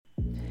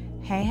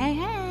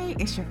Hey,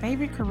 it's your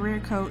favorite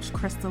career coach,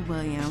 Crystal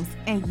Williams,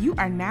 and you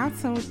are now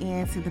tuned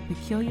in to the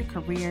Peculiar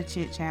Career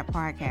Chit Chat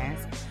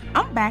podcast.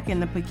 I'm back in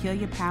the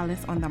Peculiar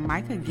Palace on the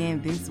mic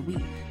again this week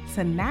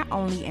to not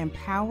only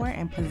empower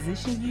and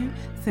position you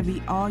to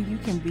be all you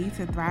can be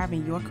to thrive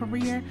in your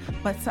career,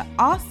 but to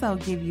also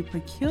give you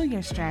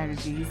peculiar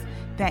strategies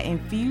that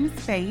infuse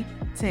faith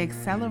to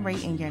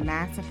accelerate in your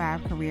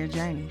 9-to-5 career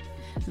journey.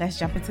 Let's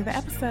jump into the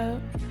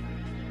episode.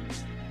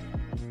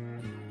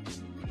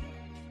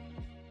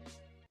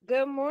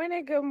 Good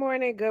morning,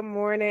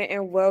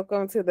 and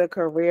welcome to the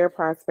Career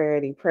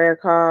Prosperity Prayer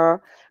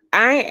Call.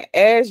 I,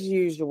 as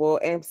usual,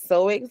 am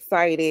so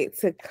excited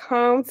to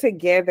come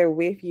together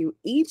with you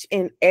each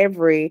and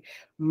every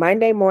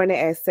Monday morning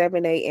at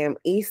 7 a.m.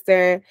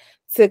 Eastern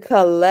to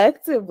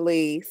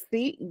collectively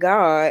seek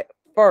God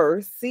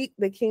first, seek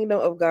the kingdom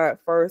of God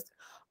first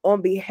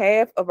on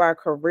behalf of our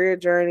career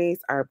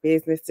journeys, our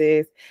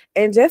businesses,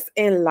 and just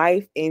in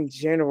life in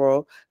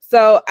general.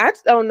 So I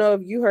don't know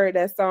if you heard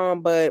that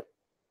song, but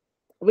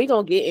we're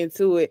going to get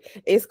into it.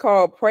 It's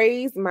called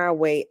Praise My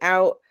Way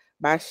Out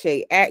by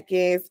Shay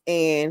Atkins.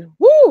 And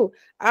woo,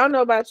 I don't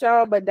know about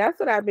y'all, but that's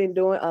what I've been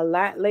doing a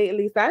lot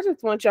lately. So I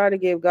just want y'all to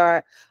give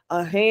God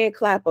a hand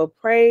clap of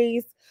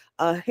praise,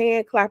 because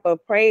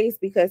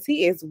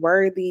he is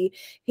worthy.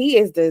 He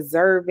is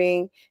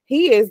deserving.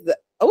 He is he's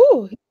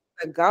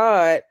the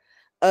God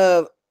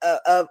of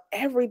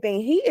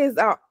everything. He is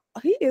our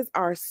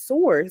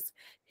source.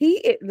 He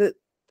is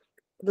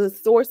the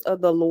source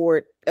of the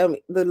Lord.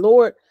 The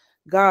Lord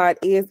God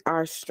is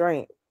our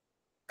strength.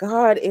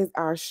 God is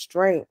our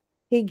strength.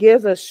 He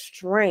gives us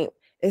strength,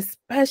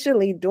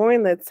 especially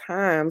during the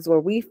times where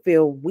we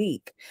feel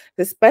weak,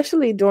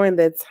 especially during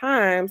the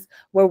times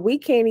where we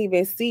can't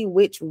even see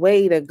which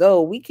way to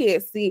go. We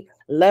can't see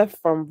left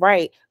from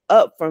right,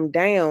 up from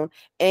down.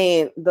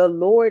 And the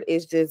Lord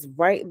is just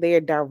right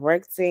there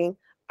directing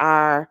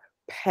our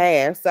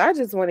path. So I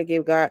just want to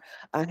give God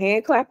a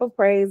hand clap of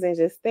praise and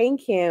just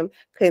thank him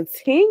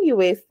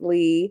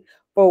continuously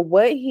for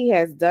what he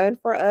has done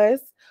for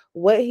us,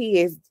 what he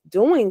is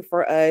doing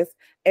for us,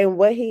 and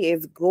what he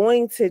is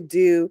going to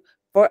do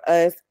for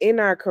us in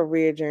our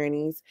career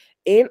journeys,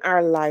 in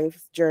our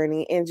life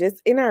journey, and just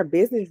in our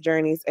business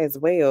journeys as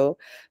well.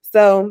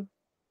 So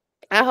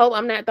I hope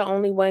I'm not the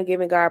only one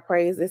giving God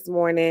praise this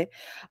morning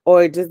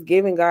or just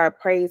giving God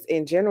praise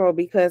in general,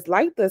 because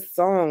like the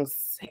song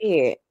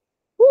said,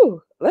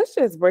 let's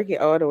just break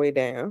it all the way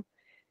down.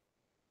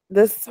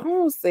 The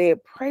song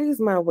said, praise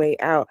my way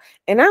out.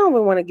 And I don't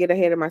even want to get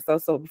ahead of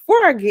myself. So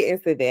before I get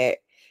into that,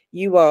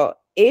 you all,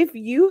 if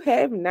you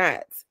have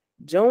not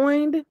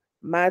joined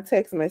my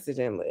text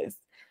messaging list,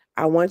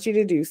 I want you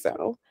to do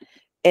so.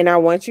 And I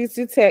want you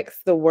to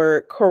text the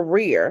word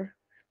career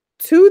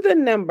to the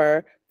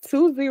number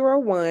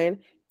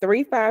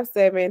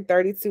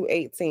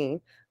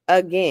 201-357-3218.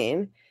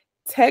 Again,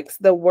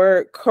 text the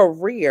word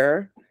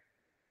career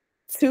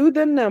to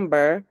the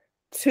number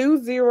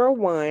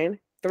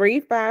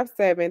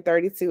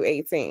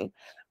 201-357-3218.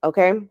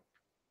 Okay.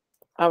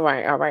 All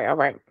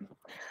right.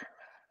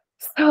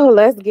 So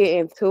let's get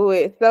into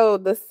it. So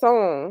the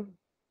song,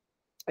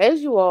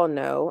 as you all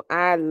know,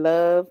 I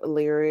love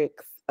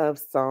lyrics of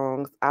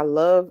songs. I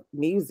love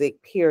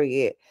music,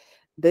 period.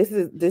 This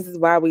is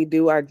why we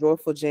do our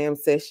joyful jam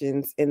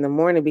sessions in the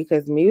morning,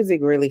 because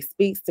music really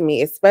speaks to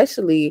me,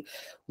 especially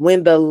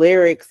when the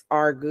lyrics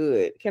are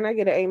good. Can I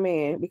get an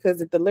amen?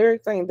 Because if the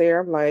lyrics ain't there,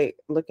 I'm like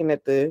looking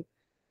at the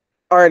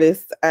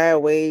artist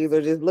sideways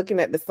or just looking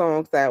at the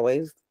song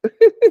sideways.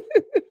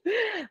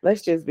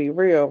 Let's just be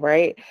real,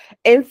 right?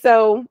 And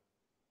so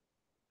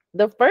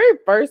the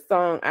first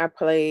song I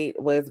played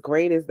was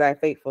Great Is Thy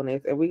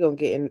Faithfulness, and we're gonna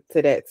get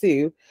into that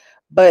too.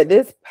 But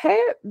this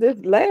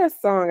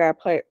last song I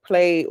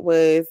played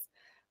was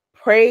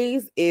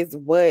Praise is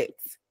what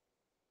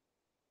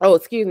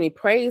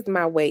Praise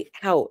My Way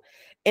Out.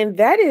 And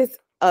that is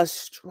a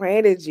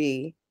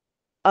strategy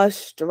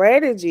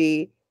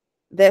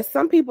that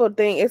some people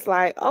think it's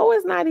like, oh,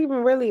 it's not even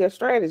really a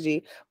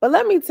strategy. But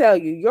let me tell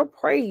you, your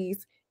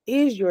praise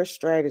is your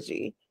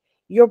strategy.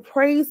 Your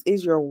praise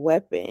is your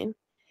weapon.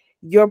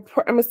 I'm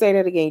gonna say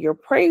that again. Your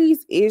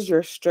praise is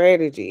your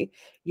strategy.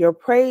 Your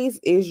praise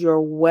is your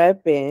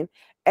weapon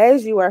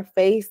as you are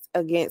faced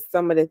against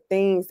some of the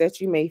things that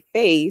you may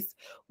face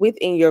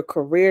within your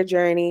career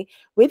journey,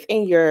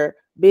 within your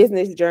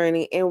business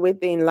journey, and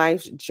within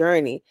life's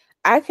journey.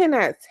 I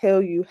cannot tell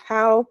you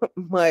how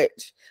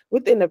much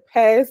within the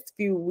past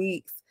few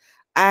weeks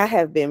I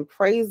have been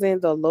praising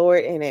the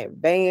Lord in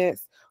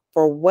advance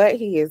for what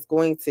he is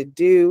going to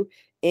do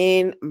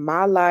in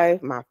my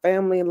life, my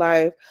family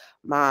life,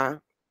 my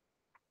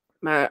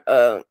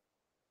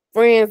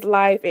friend's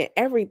life, and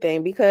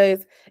everything,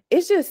 because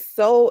it's just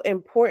so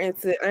important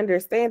to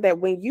understand that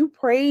when you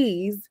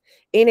praise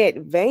in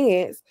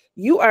advance,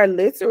 you are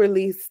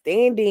literally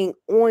standing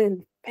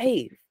on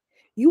faith.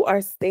 You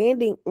are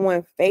standing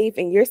on faith,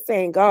 and you're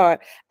saying, God,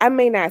 I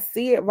may not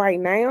see it right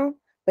now,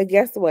 but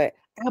guess what?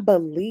 I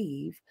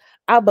believe.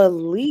 I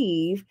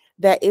believe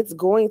that it's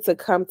going to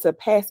come to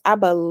pass. I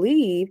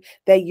believe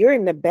that you're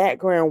in the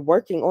background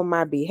working on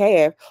my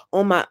behalf,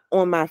 on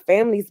my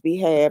family's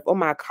behalf, on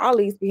my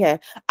colleagues' behalf.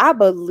 I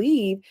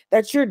believe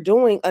that you're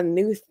doing a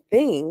new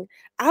thing.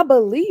 I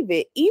believe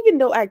it, even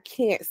though I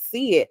can't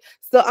see it.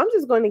 So I'm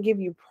just going to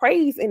give you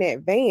praise in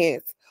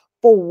advance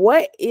for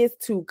what is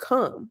to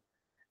come.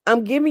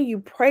 I'm giving you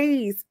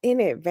praise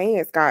in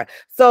advance, God.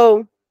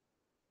 So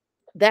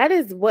that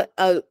is what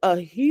a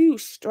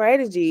huge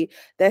strategy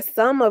that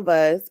some of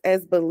us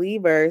as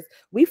believers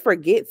we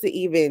forget to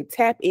even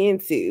tap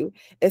into,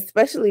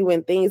 especially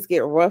when things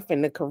get rough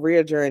in the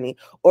career journey,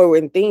 or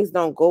when things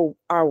don't go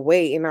our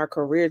way in our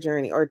career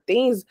journey, or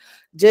things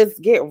just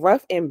get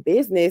rough in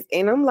business.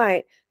 And I'm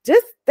like,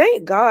 just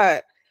thank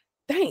God.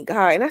 Thank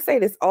God. And I say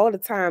this all the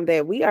time,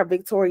 that we are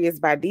victorious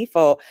by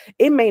default.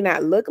 It may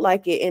not look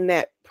like it in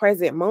that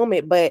present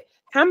moment, but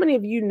how many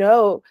of you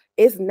know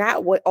it's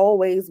not what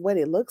always what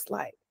it looks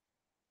like?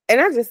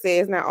 And I just say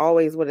it's not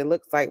always what it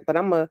looks like, but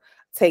I'm gonna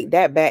take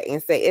that back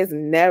and say it's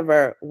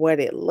never what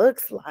it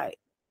looks like.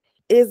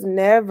 It's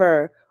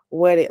never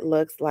what it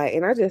looks like.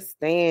 And I just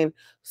stand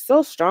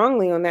so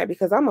strongly on that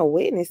because I'm a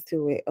witness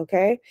to it.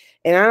 Okay.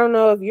 And I don't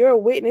know if you're a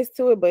witness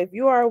to it, but if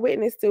you are a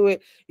witness to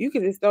it, you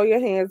can just throw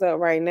your hands up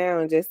right now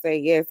and just say,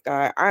 yes,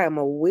 God, I am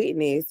a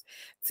witness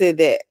to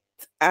that.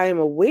 I am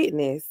a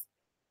witness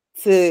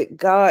to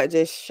God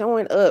just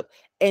showing up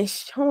and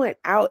showing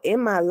out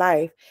in my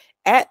life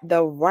at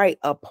the right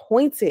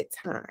appointed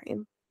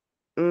time.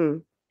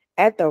 Mm,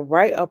 at the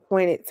right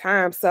appointed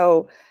time.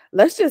 So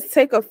let's just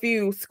take a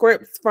few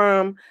scripts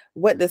from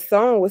what the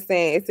song was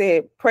saying. It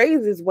said,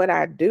 praise is what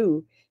I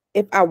do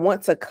if I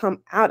want to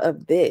come out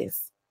of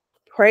this.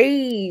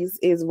 Praise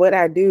is what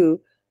I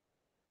do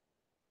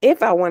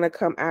if I want to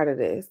come out of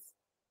this.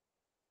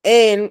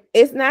 And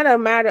it's not a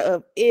matter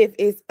of if,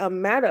 it's a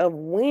matter of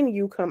when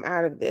you come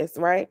out of this,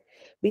 right?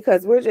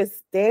 Because we're just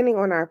standing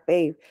on our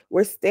faith.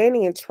 We're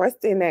standing and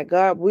trusting that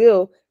God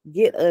will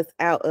get us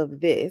out of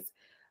this.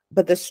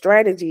 But the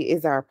strategy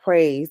is our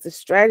praise. The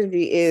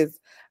strategy is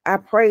I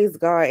praise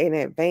God in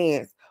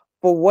advance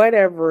for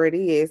whatever it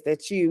is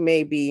that you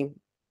may be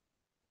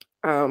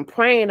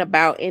praying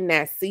about in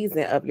that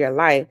season of your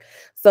life.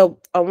 So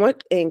I want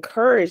to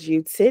encourage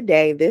you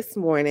today, this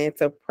morning,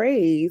 to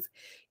praise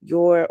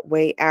your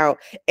way out.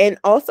 And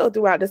also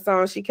throughout the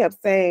song, she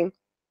kept saying,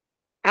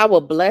 I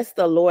will bless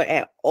the Lord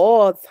at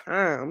all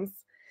times.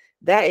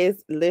 That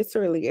is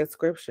literally a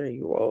scripture,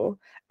 you all.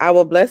 I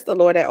will bless the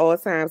Lord at all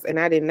times. And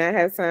I did not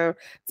have time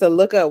to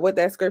look up what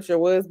that scripture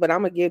was, but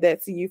I'm going to give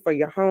that to you for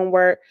your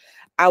homework.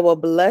 I will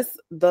bless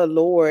the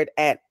Lord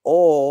at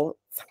all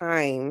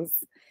times,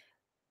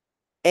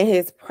 and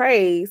his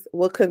praise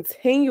will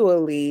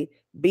continually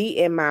be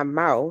in my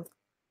mouth.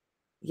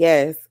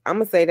 Yes, I'm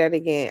going to say that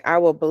again. I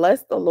will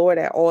bless the Lord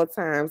at all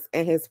times,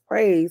 and his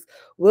praise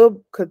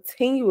will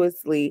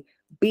continuously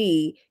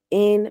be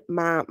in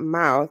my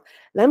mouth.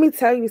 Let me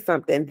tell you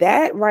something.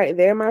 That right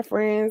there, my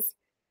friends,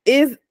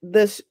 is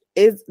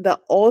the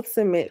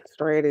ultimate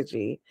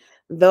strategy.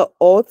 The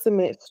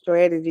ultimate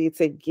strategy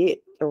to get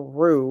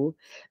through.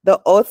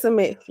 The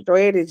ultimate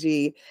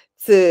strategy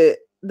to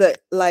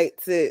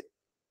to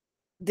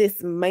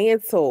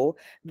dismantle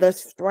the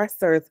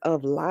stressors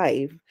of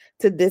life,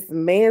 to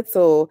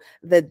dismantle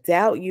the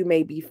doubt you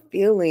may be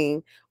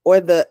feeling, or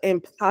the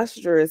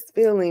imposterous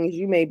feelings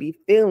you may be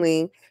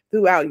feeling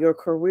throughout your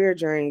career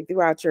journey,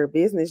 throughout your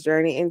business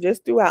journey, and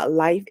just throughout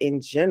life in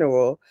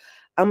general.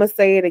 I'm going to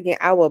say it again.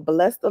 I will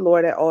bless the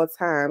Lord at all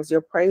times. Your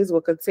praise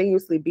will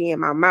continuously be in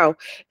my mouth.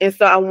 And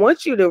so I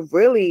want you to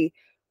really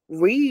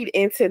read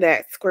into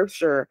that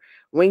scripture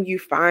when you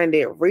find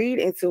it. Read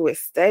into it,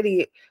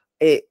 study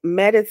it,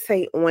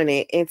 meditate on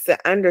it, and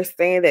to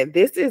understand that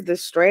this is the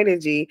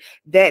strategy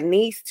that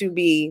needs to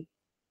be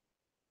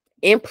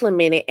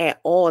implemented at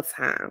all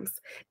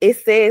times. It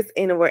says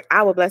in the word,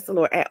 I will bless the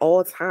Lord at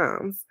all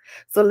times.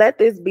 So let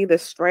this be the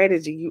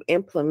strategy you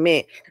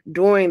implement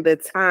during the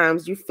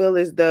times you feel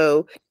as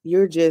though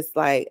you're just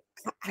like,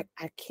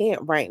 I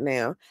can't right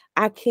now.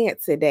 I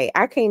can't today.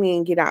 I can't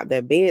even get out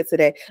the bed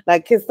today.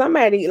 Like, can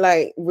somebody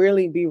like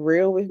really be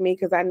real with me?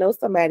 Because I know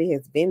somebody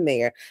has been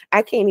there.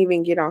 I can't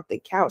even get off the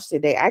couch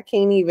today. I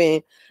can't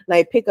even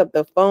like pick up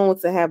the phone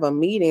to have a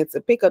meeting, to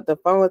pick up the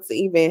phone to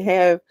even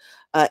have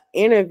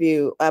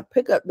interview,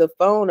 pick up the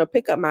phone or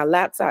pick up my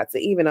laptop to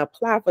even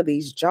apply for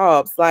these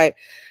jobs. Like,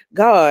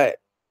 God,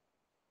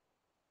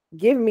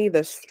 give me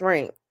the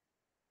strength.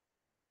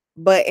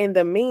 But in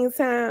the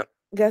meantime,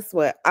 guess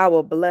what? I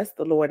will bless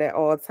the Lord at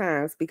all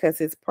times because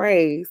his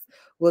praise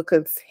will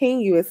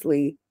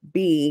continuously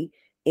be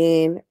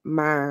in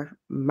my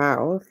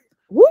mouth.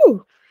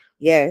 Woo!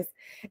 Yes.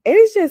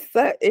 It's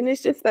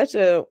just such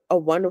a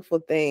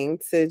wonderful thing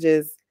to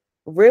just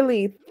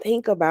really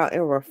think about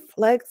and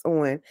reflect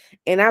on.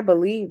 And I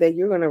believe that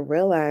you're going to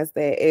realize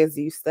that as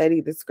you study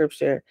the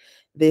scripture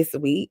this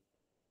week.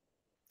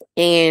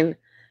 And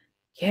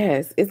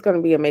yes, it's going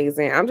to be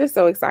amazing. I'm just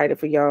so excited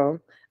for y'all.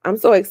 I'm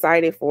so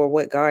excited for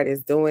what God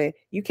is doing.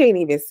 You can't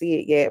even see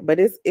it yet, but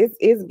it's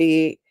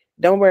big.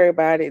 Don't worry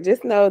about it.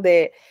 Just know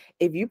that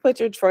if you put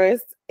your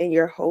trust and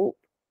your hope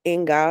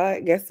in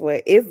God, guess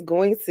what? It's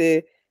going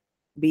to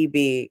be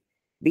big,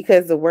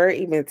 because the word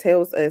even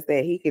tells us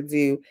that he could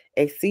do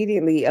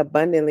exceedingly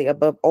abundantly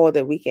above all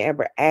that we can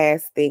ever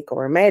ask, think,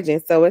 or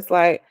imagine. So it's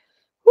like,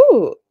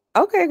 whoo,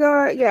 okay,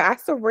 God, yeah, I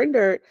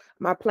surrendered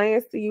my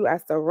plans to you. I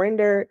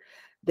surrendered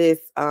this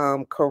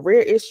career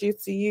issue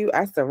to you.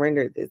 I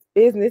surrendered this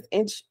business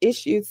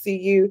issue to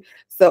you.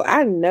 So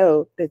I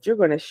know that you're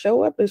going to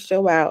show up and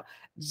show out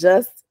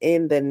just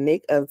in the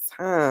nick of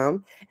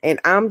time. And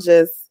I'm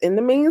just in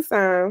the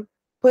meantime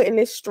putting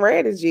this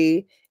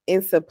strategy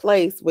into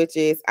place, which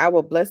is I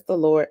will bless the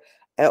Lord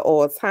at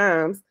all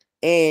times,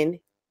 and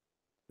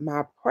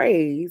my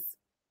praise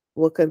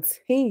will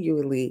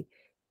continually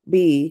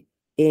be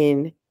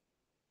in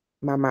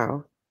my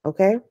mouth.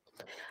 Okay.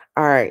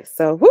 All right.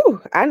 So,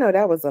 whew, I know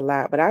that was a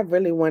lot, but I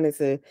really wanted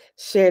to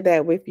share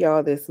that with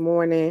y'all this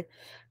morning.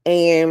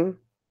 And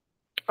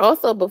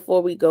also,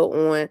 before we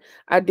go on,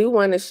 I do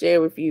want to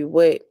share with you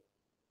what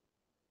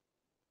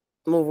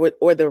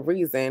or the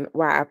reason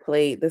why I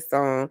played the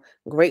song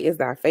 "Great Is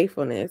Thy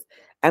Faithfulness."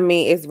 I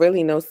mean, it's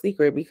really no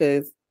secret,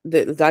 because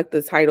like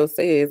the title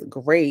says,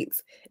 "Great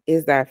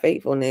is Thy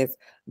Faithfulness."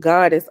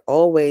 God is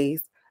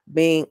always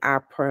being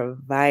our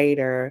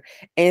provider,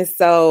 and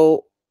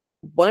so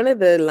one of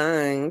the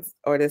lines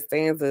or the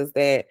stanzas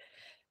that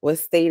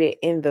was stated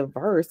in the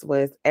verse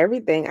was,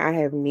 "Everything I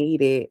have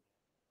needed,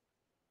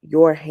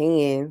 your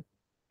hand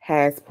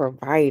has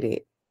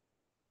provided."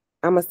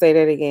 I'm gonna say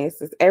that again. It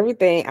says,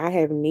 "Everything I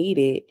have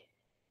needed,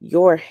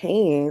 your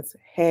hands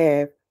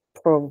have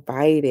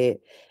provided."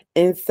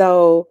 And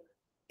so,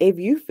 if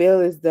you feel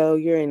as though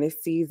you're in a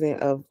season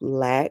of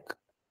lack,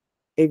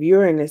 if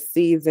you're in a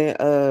season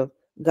of,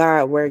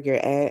 God, where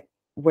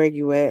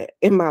you at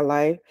in my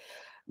life?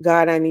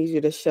 God, I need you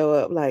to show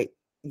up like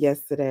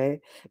yesterday.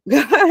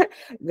 God,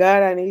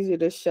 I need you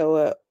to show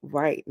up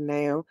right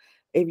now.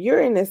 If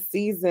you're in a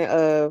season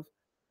of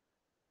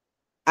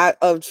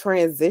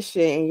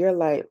transition and you're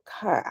like,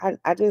 God,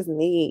 I just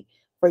need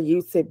for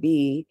you to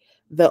be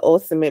the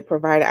ultimate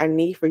provider. I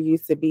need for you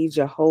to be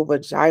Jehovah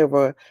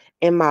Jireh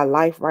in my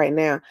life right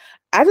now.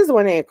 I just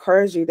want to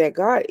encourage you that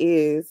God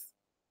is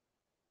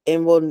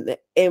and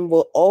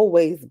will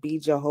always be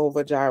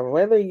Jehovah Jireh,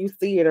 whether you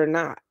see it or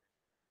not,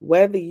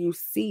 whether you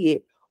see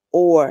it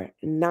or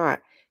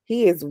not.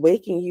 He is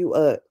waking you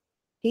up.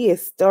 He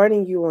is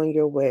starting you on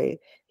your way.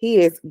 He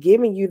is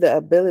giving you the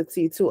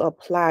ability to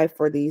apply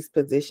for these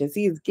positions.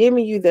 He is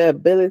giving you the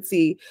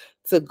ability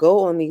to go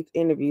on these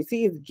interviews.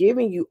 He is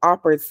giving you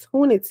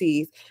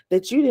opportunities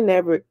that you didn't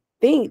ever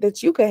think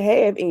that you could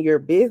have in your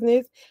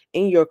business,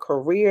 in your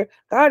career.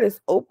 God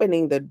is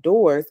opening the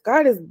doors.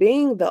 God is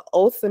being the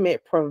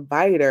ultimate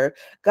provider.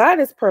 God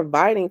is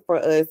providing for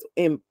us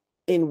in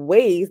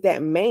ways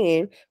that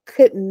man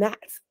could not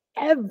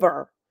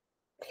ever,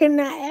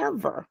 cannot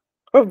ever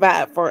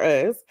provide for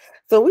us.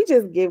 So we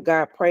just give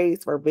God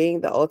praise for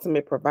being the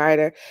ultimate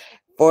provider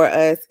for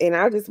us. And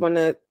I just want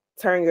to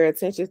turn your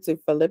attention to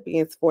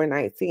Philippians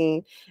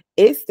 4:19.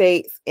 It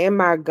states, "And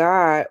my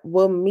God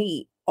will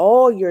meet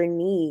all your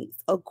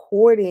needs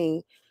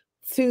according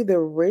to the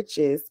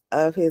riches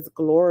of his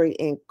glory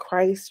in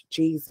Christ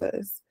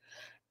Jesus."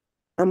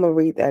 I'm going to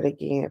read that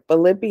again.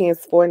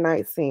 Philippians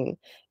 4:19.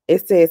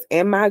 It says,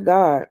 "And my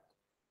God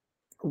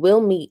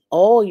will meet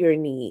all your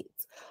needs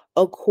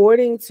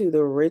according to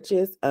the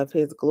riches of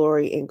his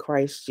glory in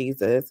Christ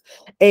Jesus."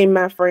 And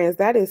my friends,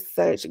 that is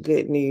such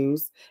good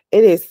news.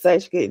 It is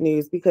such good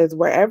news, because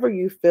wherever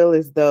you feel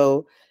as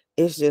though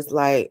it's just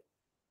like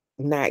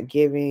not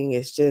giving,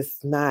 it's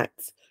just not,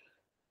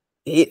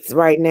 it's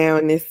right now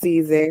in this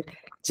season,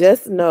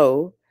 just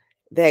know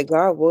that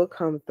God will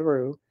come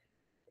through.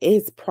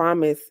 His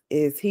promise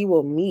is he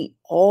will meet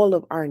all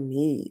of our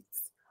needs,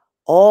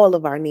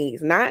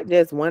 not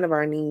just one of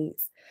our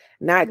needs,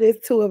 not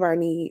just two of our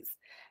needs,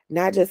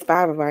 not just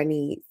five of our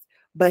needs,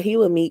 but he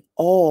will meet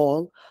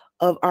all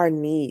of our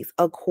needs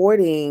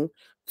according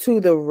to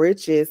the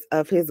riches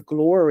of his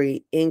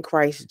glory in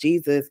Christ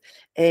Jesus.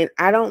 And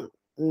I don't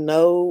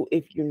know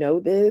if you know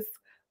this,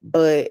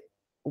 but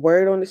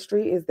word on the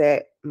street is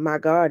that my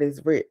God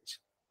is rich,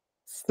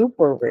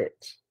 super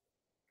rich.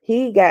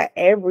 He got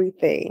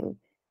everything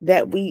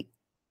that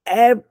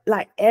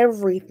like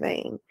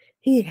everything.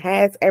 He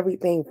has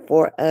everything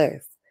for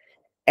us,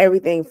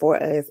 everything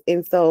for us.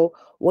 And so,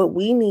 what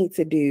we need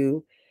to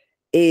do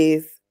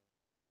is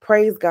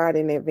praise God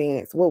in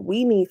advance. What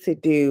we need to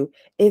do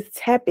is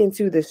tap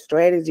into the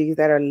strategies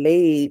that are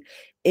laid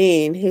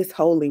in His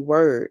holy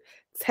word.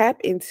 Tap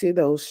into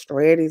those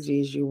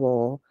strategies, you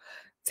all.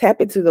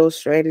 Tap into those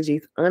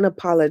strategies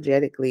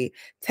unapologetically.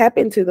 Tap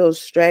into those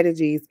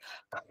strategies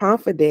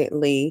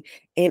confidently,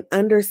 and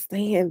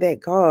understand that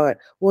God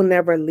will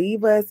never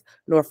leave us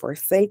nor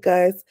forsake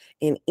us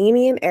in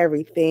any and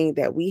everything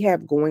that we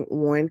have going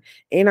on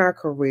in our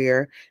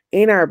career,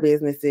 in our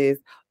businesses,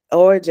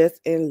 or just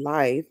in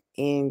life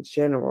in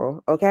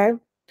general. Okay.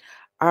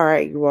 All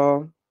right, you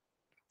all.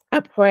 I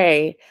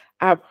pray,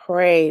 I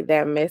pray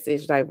that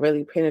message like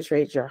really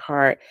penetrates your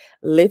heart,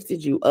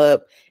 lifted you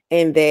up,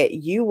 and that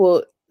you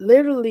will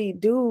literally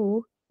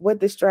do what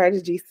the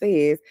strategy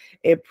says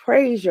and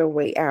praise your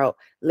way out.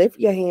 Lift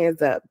your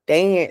hands up,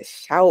 dance,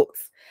 shout.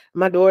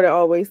 My daughter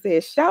always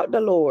says, shout the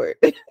Lord.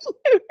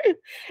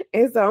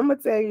 And so I'm going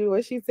to tell you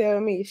what she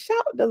tell me,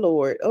 shout the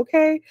Lord,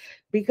 okay?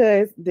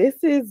 Because this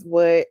is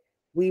what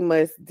we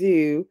must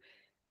do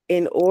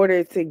in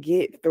order to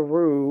get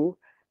through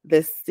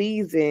the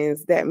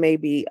seasons that may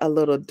be a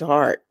little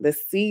dark, the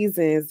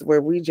seasons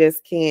where we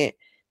just can't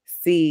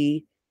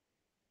see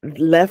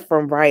left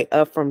from right,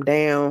 up from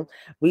down.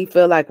 We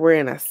feel like we're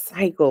in a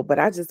cycle, but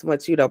I just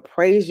want you to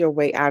praise your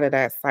way out of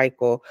that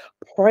cycle.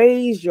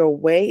 Praise your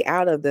way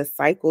out of the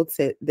cycle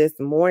to this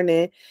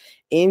morning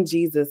in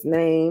Jesus'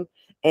 name,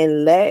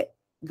 and let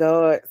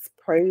God's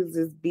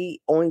praises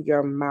be on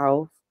your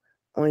mouth,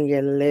 on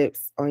your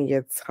lips, on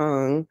your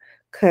tongue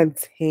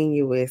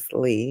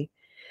continuously.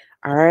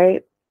 All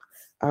right.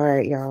 All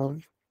right, y'all.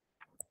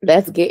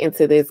 Let's get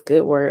into this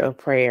good word of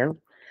prayer.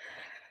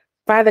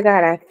 Father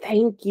God, I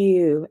thank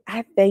you.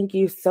 I thank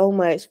you so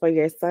much for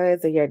your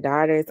sons and your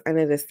daughters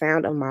under the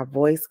sound of my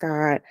voice,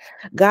 God.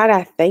 God,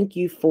 I thank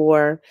you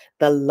for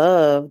the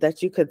love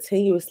that you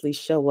continuously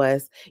show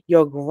us,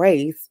 your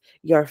grace,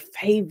 your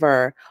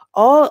favor,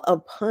 all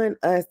upon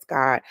us,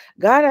 God.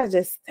 God, I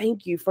just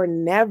thank you for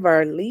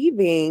never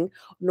leaving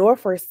nor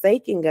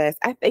forsaking us.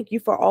 I thank you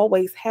for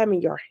always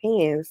having your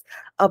hands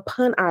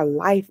upon our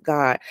life,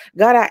 God.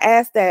 God, I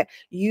ask that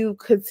you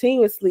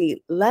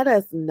continuously let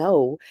us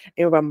know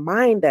and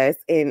remind us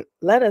and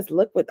let us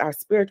look with our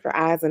spiritual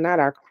eyes and not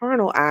our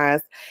carnal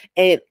eyes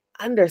and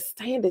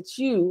understand that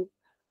you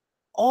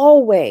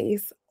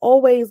always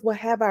will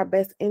have our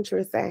best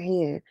interests at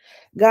hand.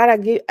 God,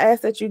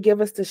 ask that you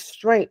give us the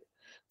strength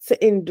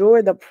to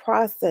endure the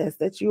process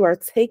that you are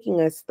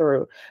taking us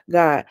through.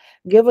 God,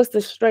 give us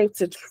the strength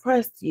to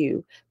trust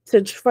you,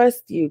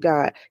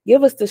 God.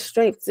 Give us the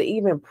strength to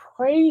even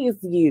praise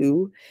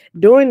you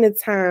during the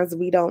times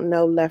we don't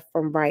know left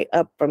from right,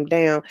 up from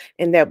down,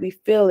 and that we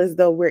feel as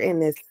though we're in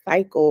this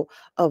cycle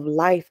of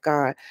life,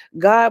 God.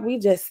 God, we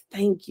just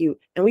thank you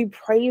and we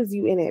praise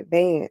you in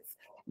advance.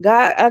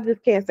 God, I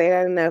just can't say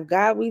that enough.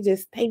 God, we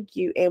just thank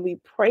you and we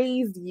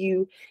praise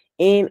you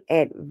in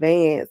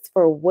advance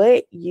for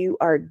what you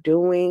are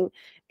doing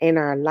in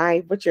our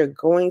life, what you're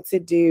going to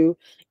do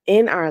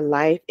in our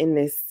life in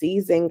this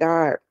season,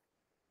 God.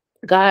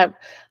 God,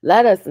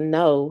 let us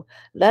know,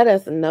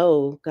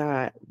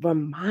 God,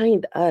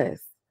 remind us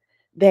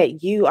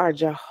that you are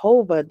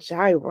Jehovah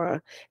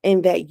Jireh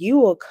and that you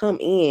will come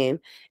in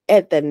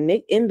the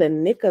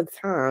nick of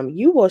time.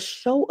 You will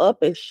show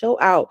up and show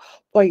out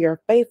for your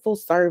faithful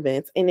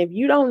servants. And if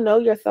you don't know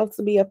yourself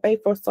to be a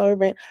faithful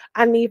servant,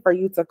 I need for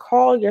you to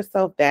call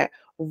yourself that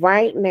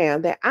right now,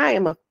 that I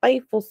am a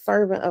faithful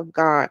servant of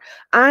God.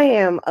 I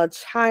am a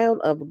child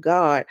of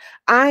God.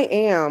 I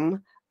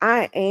am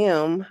a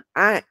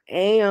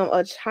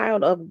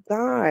child of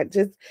God.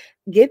 Just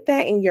get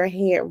that in your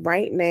head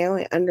right now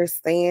and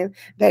understand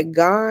that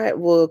God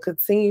will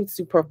continue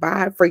to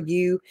provide for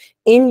you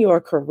in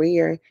your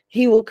career.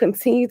 He will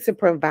continue to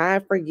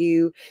provide for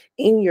you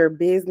in your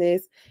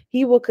business.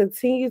 He will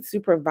continue to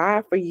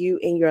provide for you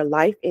in your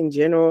life in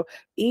general,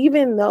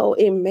 even though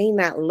it may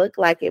not look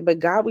like it. But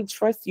God, we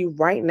trust you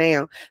right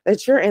now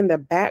that you're in the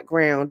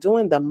background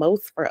doing the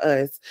most for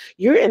us.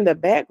 You're in the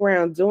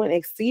background doing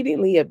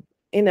exceedingly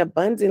and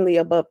abundantly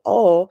above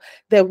all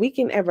that we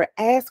can ever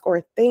ask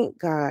or think,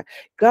 God.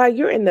 God,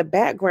 you're in the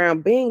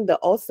background being the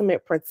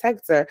ultimate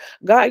protector.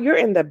 God, you're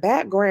in the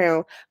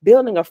background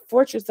building a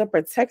fortress of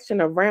protection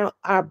around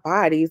our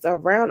bodies,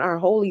 around our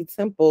holy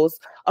temples,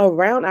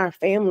 around our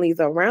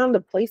families, around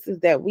the places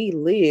that we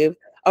live,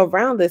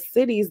 around the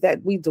cities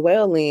that we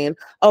dwell in,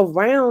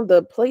 around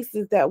the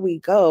places that we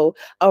go,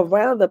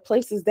 around the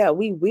places that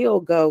we will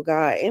go,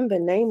 God, in the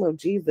name of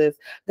Jesus.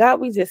 God,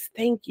 we just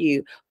thank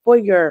you for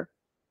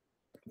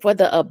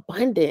the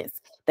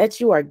abundance that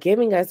you are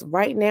giving us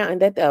right now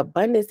and that the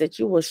abundance that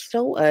you will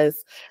show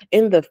us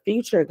in the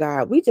future,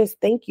 God. We just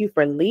thank you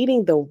for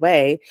leading the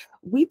way.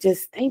 We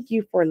just thank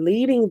you for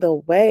leading the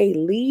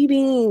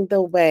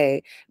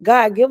way.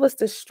 God, give us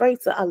the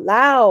strength to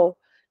allow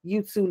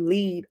you to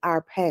lead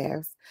our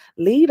paths.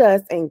 Lead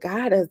us and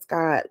guide us,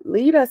 God.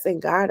 Lead us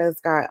and guide us,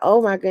 God.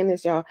 Oh my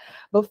goodness, y'all.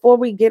 Before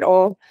we get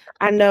off,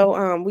 I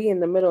know we in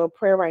the middle of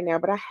prayer right now,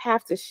 but I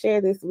have to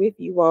share this with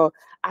you all.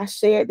 I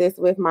shared this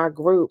with my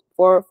group,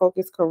 Forward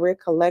Focus Career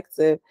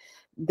Collective,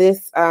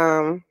 this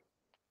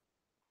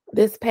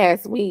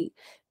past week,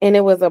 and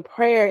it was a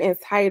prayer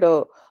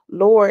entitled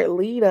 "Lord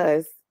Lead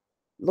Us,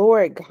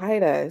 Lord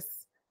Guide Us."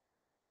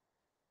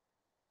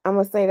 I'm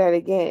gonna say that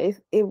again.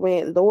 It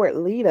went, "Lord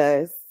Lead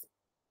Us,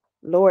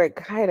 Lord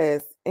Guide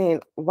Us."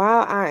 And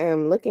while I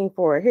am looking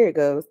for it, here it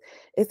goes.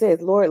 It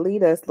says, "Lord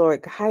Lead Us,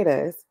 Lord Guide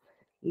Us,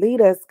 lead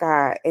us,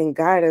 God, and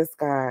guide us,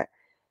 God."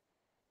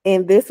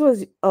 And this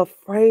was a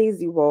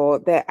phrase, you all,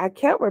 that I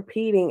kept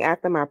repeating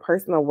after my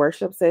personal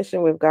worship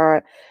session with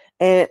God.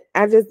 And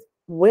I just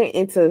went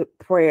into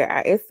prayer.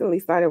 I instantly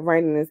started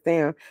writing this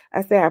down.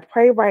 I said, I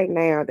pray right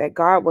now that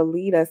God will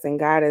lead us and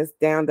guide us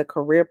down the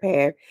career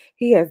path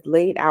He has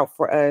laid out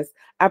for us.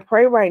 I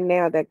pray right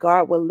now that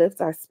God will lift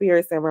our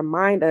spirits and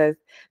remind us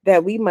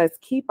that we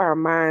must keep our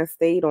minds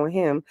stayed on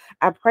Him.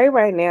 I pray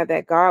right now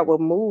that God will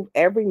move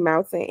every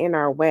mountain in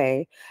our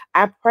way.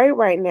 I pray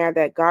right now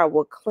that God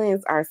will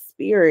cleanse our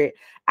spirit.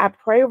 I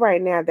pray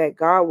right now that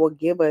God will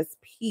give us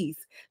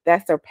peace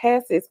that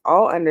surpasses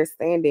all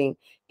understanding.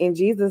 In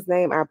Jesus'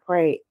 name I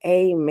pray.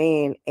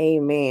 Amen.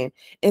 Amen.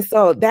 And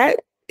so that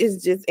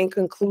is just in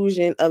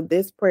conclusion of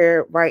this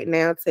prayer right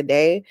now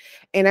today.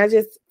 And I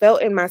just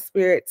felt in my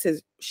spirit to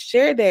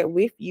share that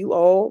with you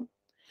all,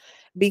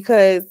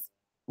 because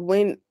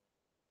when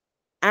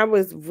I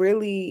was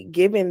really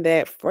given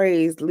that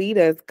phrase, lead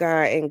us,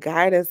 God, and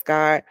guide us,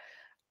 God,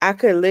 I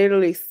could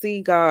literally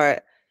see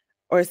God,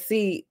 or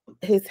see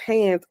His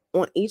hands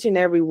on each and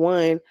every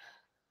one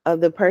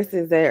of the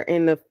persons that are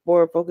in the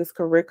Forward Focus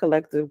Career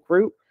Collective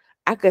group.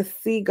 I could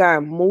see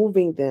God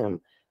moving them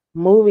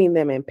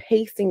and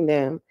pacing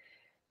them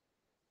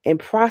and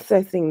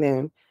processing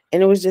them.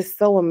 And it was just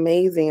so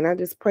amazing. And I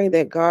just pray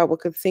that God will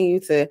continue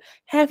to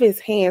have His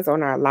hands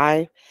on our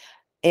life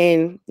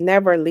and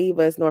never leave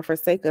us nor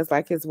forsake us,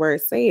 like His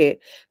word said.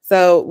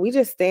 So we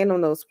just stand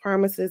on those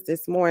promises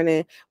this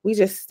morning. We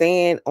just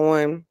stand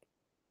on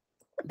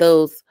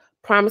those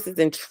promises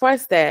and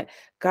trust that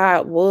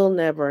God will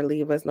never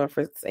leave us nor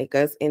forsake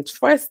us, and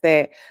trust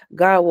that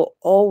God will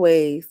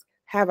always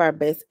have our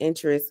best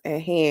interests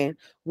at hand.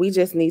 We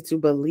just need to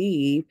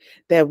believe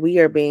that we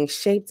are being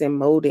shaped and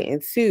molded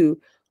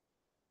into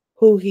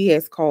who He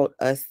has called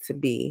us to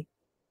be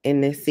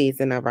in this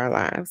season of our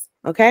lives.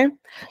 Okay.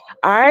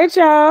 All right,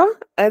 y'all.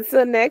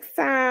 Until next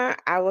time,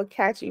 I will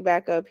catch you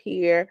back up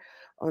here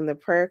on the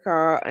prayer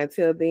call.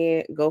 Until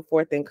then, go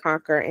forth and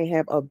conquer and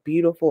have a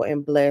beautiful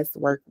and blessed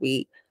work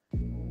week.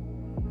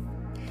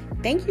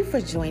 Thank you for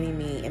joining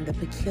me in the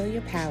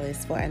Peculiar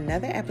Palace for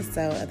another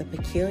episode of the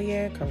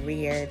Peculiar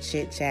Career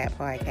Chit Chat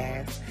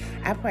podcast.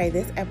 I pray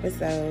this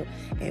episode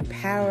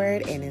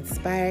empowered and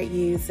inspired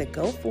you to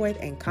go forth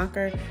and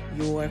conquer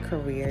your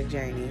career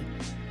journey.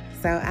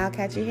 So I'll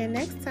catch you here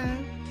next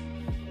time.